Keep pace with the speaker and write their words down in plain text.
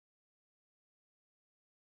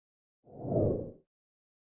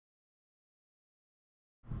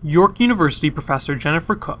York University Professor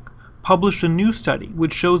Jennifer Kuk published a new study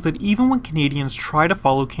which shows that even when Canadians try to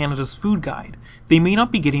follow Canada's food guide, they may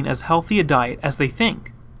not be getting as healthy a diet as they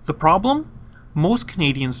think. The problem? Most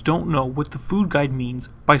Canadians don't know what the food guide means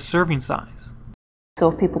by serving size. So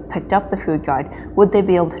if people picked up the food guide, would they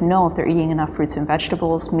be able to know if they're eating enough fruits and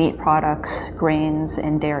vegetables, meat products, grains,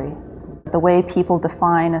 and dairy? The way people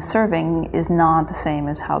define a serving is not the same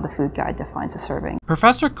as how the food guide defines a serving.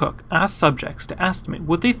 Professor Kuk asked subjects to estimate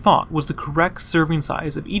what they thought was the correct serving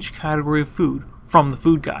size of each category of food from the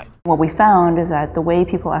food guide. What we found is that the way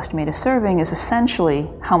people estimate a serving is essentially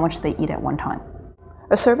how much they eat at one time.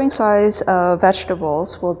 A serving size of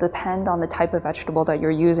vegetables will depend on the type of vegetable that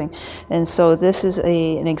you're using. And so this is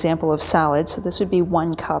an example of salad. So this would be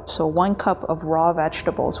 1 cup. So 1 cup of raw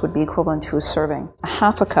vegetables would be equivalent to a serving.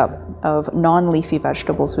 Half a cup of non-leafy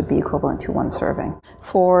vegetables would be equivalent to 1 serving.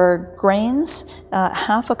 For grains,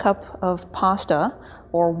 half a cup of pasta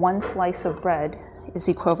or 1 slice of bread is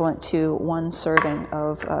equivalent to 1 serving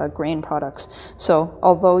of grain products. So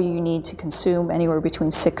although you need to consume anywhere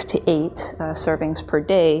between 6 to 8 servings per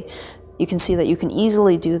day, you can see that you can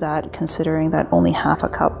easily do that considering that only half a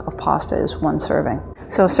cup of pasta is 1 serving.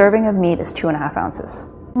 So a serving of meat is 2.5 ounces.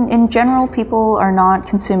 In general, people are not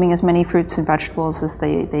consuming as many fruits and vegetables as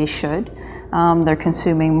they should. They're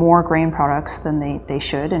consuming more grain products than they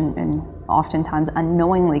should, and oftentimes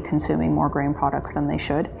unknowingly consuming more grain products than they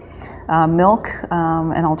should. Milk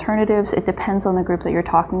and alternatives, it depends on the group that you're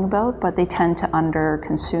talking about, but they tend to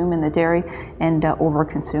under-consume in the dairy and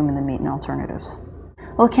over-consume in the meat and alternatives.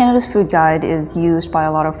 Well, Canada's Food Guide is used by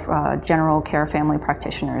a lot of general care family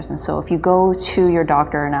practitioners, and so if you go to your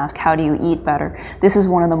doctor and ask, how do you eat better, this is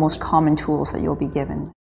one of the most common tools that you'll be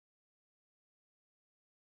given.